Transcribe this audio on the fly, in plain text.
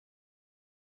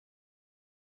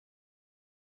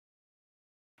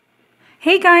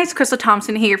Hey guys,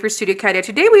 Thompson here for Studio Katia.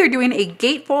 Today we are doing a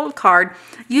gatefold card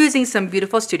using some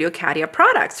beautiful Studio Katia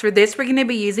products. For this, we're going to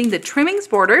be using the trimmings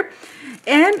border,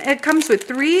 and it comes with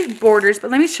 3 borders,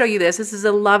 but let me show you this. This is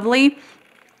a lovely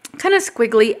kind of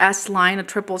squiggly S line, a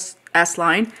triple S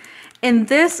line, and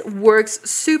this works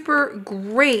super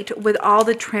great with all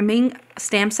the trimming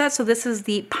stamp sets. So this is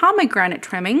the pomegranate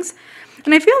trimmings.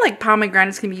 And I feel like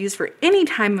pomegranates can be used for any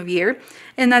time of year.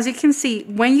 And as you can see,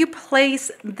 when you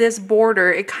place this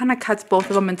border, it kind of cuts both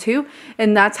of them in two.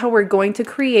 And that's how we're going to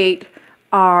create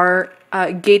our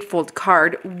gatefold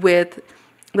card with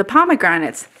the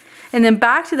pomegranates. And then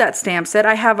back to that stamp set,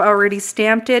 I have already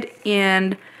stamped it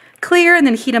in clear and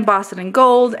then heat embossed it in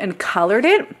gold and colored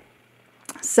it.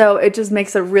 So it just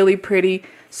makes a really pretty,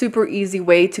 super easy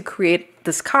way to create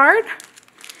this card.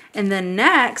 And then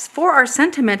next, for our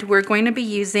sentiment, we're going to be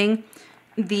using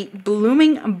the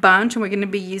Blooming Bunch, and we're going to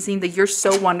be using the You're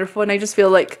So Wonderful. And I just feel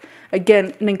like,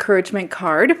 again, an encouragement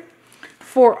card.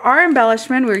 For our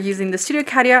embellishment, we're using the Studio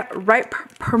Katia Ripe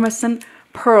Persimmon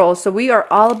Pearl. So we are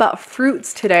all about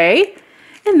fruits today.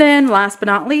 And then last but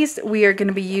not least, we are going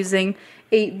to be using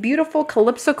a beautiful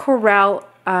Calypso Coral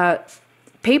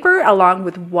paper along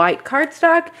with white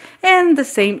cardstock and the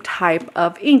same type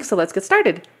of ink. So let's get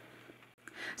started.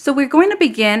 So we're going to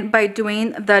begin by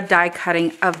doing the die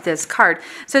cutting of this card.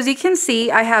 So as you can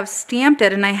see, I have stamped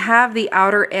it and I have the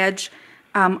outer edge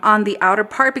on the outer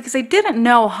part because I didn't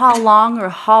know how long or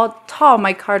how tall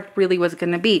my card really was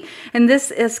going to be. And this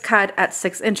is cut at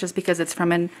 6 inches because it's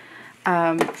from an,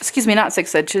 excuse me, not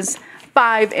 6 inches,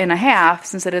 5.5,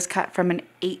 since it is cut from an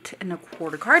 8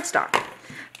 1/4 cardstock.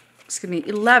 Excuse me,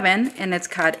 11, and it's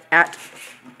cut at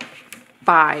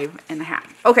 5.5.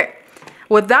 Okay.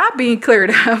 With that being cleared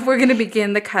up, we're going to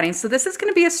begin the cutting. So this is going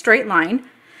to be a straight line.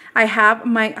 I have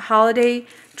my holiday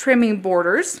trimming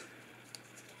borders.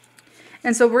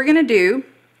 And so what we're going to do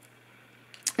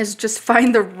is just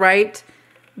find the right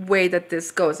way that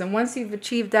this goes. And once you've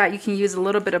achieved that, you can use a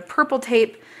little bit of purple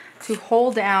tape to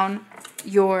hold down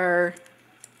your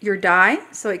die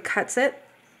so it cuts it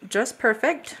just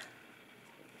perfect.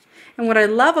 And what I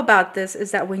love about this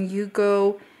is that when you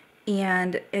go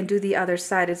and do the other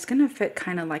side, it's going to fit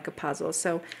kind of like a puzzle.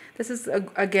 So this is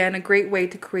again a great way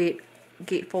to create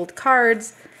gatefold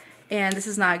cards, and this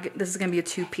is going to be a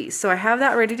 2-piece. So I have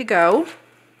that ready to go.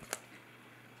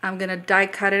 I'm going to die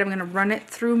cut it. I'm going to run it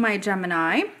through my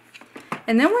Gemini,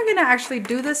 and then we're going to actually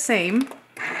do the same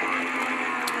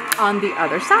on the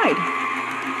other side.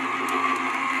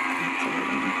 So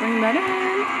we're going to bring that in.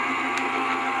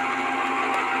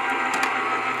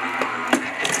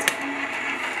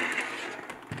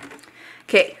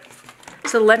 Okay,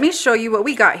 so let me show you what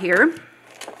we got here.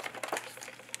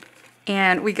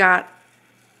 And we got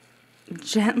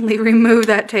gently remove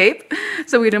that tape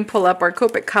so we didn't pull up our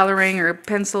Copic coloring or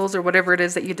pencils or whatever it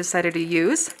is that you decided to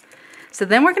use. So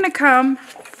then we're going to come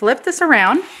flip this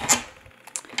around,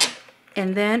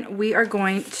 and then we are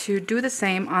going to do the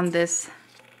same on this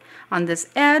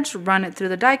edge, run it through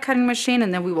the die cutting machine,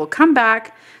 and then we will come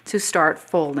back to start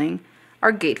folding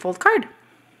our gatefold card.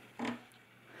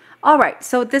 Alright,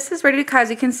 so this is ready to cut.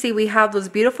 As you can see, we have those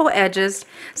beautiful edges.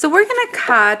 So we're going to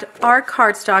cut our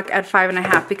cardstock at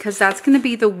 5.5 because that's going to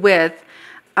be the width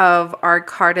of our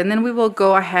card. And then we will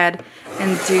go ahead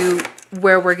and do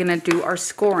where we're going to do our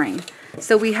scoring.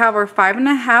 So we have our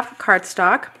 5.5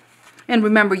 cardstock. And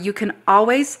remember, you can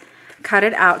always cut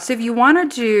it out. So if you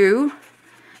want to do,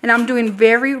 and I'm doing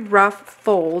very rough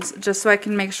folds just so I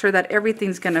can make sure that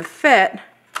everything's going to fit,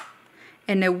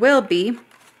 and it will be.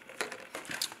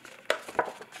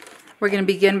 We're going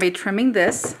to begin by trimming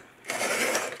this,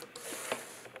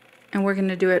 and we're going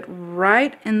to do it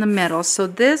right in the middle. So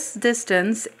this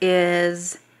distance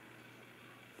is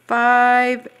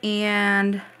 5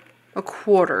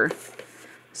 1/4.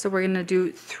 So we're going to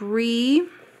do 3.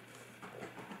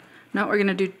 No, we're going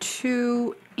to do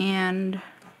 2 and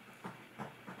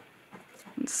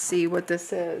let's see what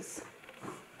this is.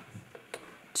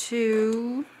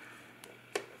 2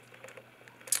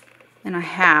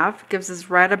 1/2 gives us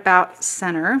right about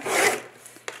center.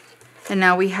 And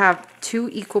now we have 2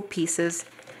 equal pieces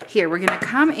here. We're going to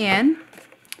come in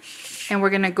and we're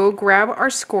going to go grab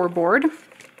our scoreboard.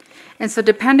 And so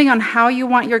depending on how you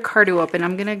want your card to open,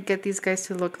 I'm going to get these guys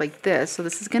to look like this. So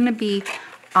this is going to be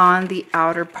on the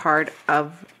outer part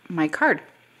of my card.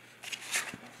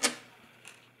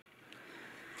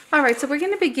 Alright, so we're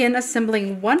going to begin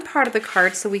assembling one part of the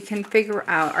card so we can figure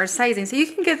out our sizing. So you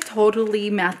can get totally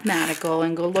mathematical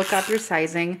and go look up your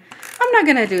sizing. I'm not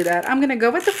going to do that. I'm going to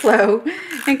go with the flow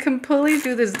and completely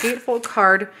do this gatefold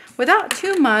card without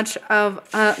too much of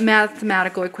a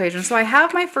mathematical equation. So I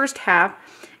have my first half,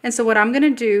 And so what I'm going to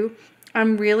do,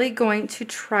 I'm really going to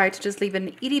try to just leave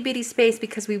an itty bitty space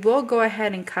because we will go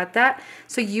ahead and cut that.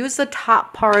 So use the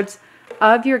top parts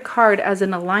of your card as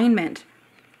an alignment.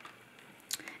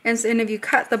 And if you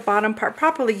cut the bottom part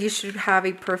properly, you should have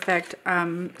a perfect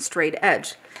straight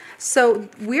edge. So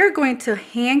we're going to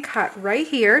hand cut right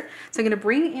here. So I'm going to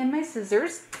bring in my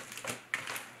scissors.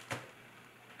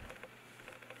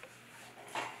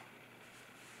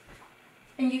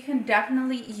 And you can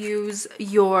definitely use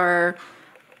your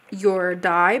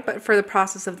die, but for the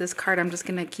process of this card, I'm just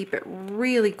going to keep it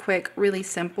really quick, really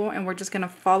simple, and we're just going to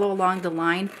follow along the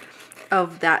line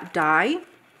of that die.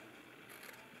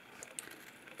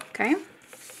 Okay.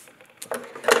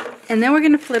 And then we're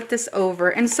going to flip this over.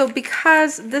 And so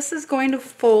because this is going to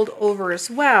fold over as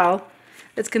well,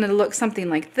 it's going to look something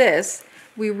like this.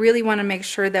 We really want to make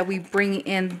sure that we bring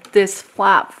in this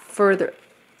flap further,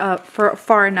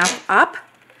 far enough up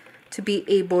to be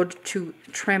able to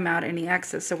trim out any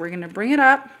excess. So we're going to bring it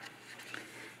up.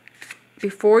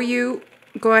 Before you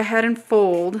go ahead and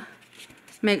fold,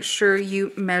 make sure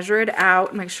you measure it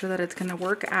out, make sure that it's going to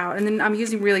work out. And then I'm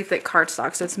using really thick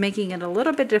cardstock, so it's making it a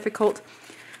little bit difficult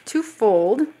to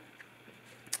fold.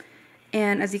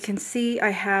 And as you can see, I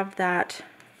have that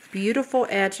beautiful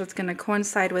edge that's going to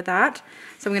coincide with that.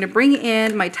 So I'm going to bring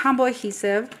in my Tombow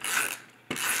adhesive,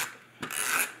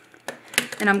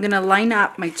 and I'm going to line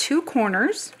up my two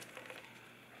corners.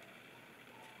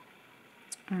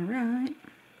 All right.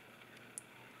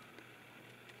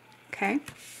 Okay.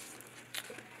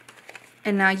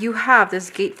 And now you have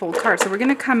this gatefold card. So we're going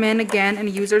to come in again and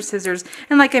use our scissors.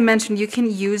 And like I mentioned, you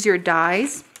can use your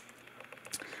dies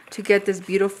to get this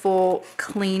beautiful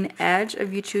clean edge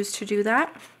if you choose to do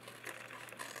that.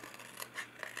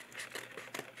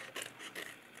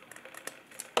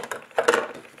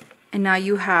 And now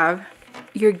you have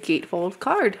your gatefold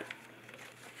card.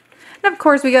 And of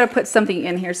course, we got to put something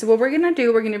in here. So what we're going to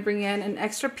do, we're going to bring in an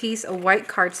extra piece of white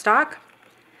cardstock.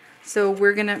 So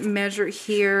we're going to measure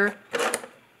here.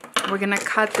 We're going to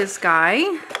cut this guy.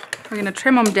 We're going to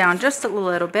trim them down just a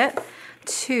little bit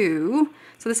to,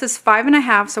 so this is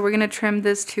 5.5, so we're going to trim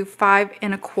this to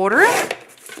 5.25.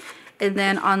 And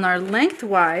then on our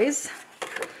lengthwise,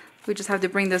 we just have to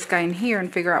bring this guy in here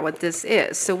and figure out what this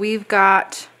is. So we've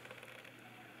got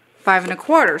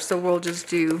 5.25, so we'll just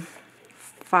do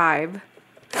 5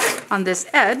 on this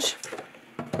edge.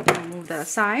 I'll move that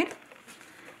aside.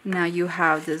 Now you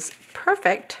have this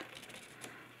perfect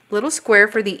little square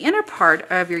for the inner part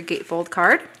of your gatefold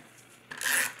card.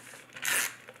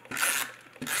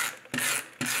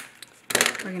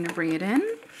 We're going to bring it in.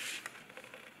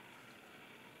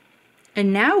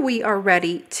 And now we are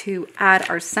ready to add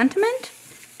our sentiment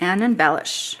and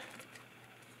embellish.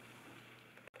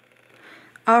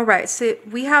 All right, so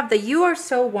we have the "You Are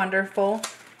So Wonderful"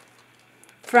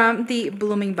 from the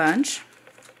Blooming Bunch.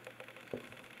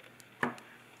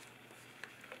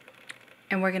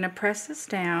 And we're going to press this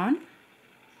down.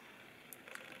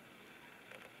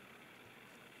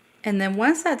 And then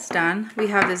once that's done, we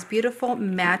have this beautiful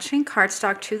matching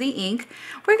cardstock to the ink.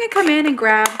 We're going to come in and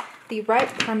grab the right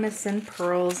Parmesan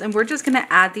pearls, and we're just going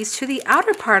to add these to the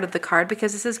outer part of the card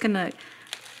because this is going to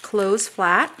close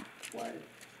flat.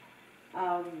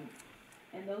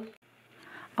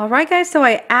 All right, guys, so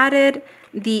I added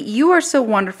the "You Are So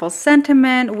Wonderful"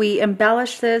 sentiment. We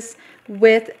embellished this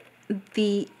with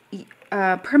the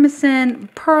Parmesan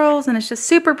pearls, and it's just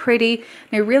super pretty. And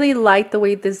I really like the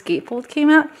way this gatefold came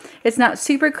out. It's not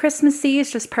super Christmassy,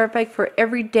 it's just perfect for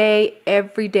every day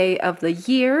of the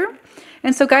year.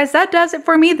 And so guys, that does it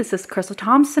for me. This is Crystal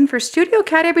Thompson for Studio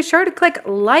Katia. Be sure to click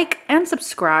like and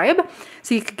subscribe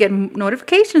so you can get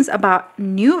notifications about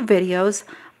new videos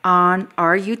on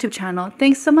our YouTube channel.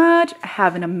 Thanks so much.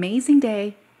 Have an amazing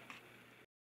day.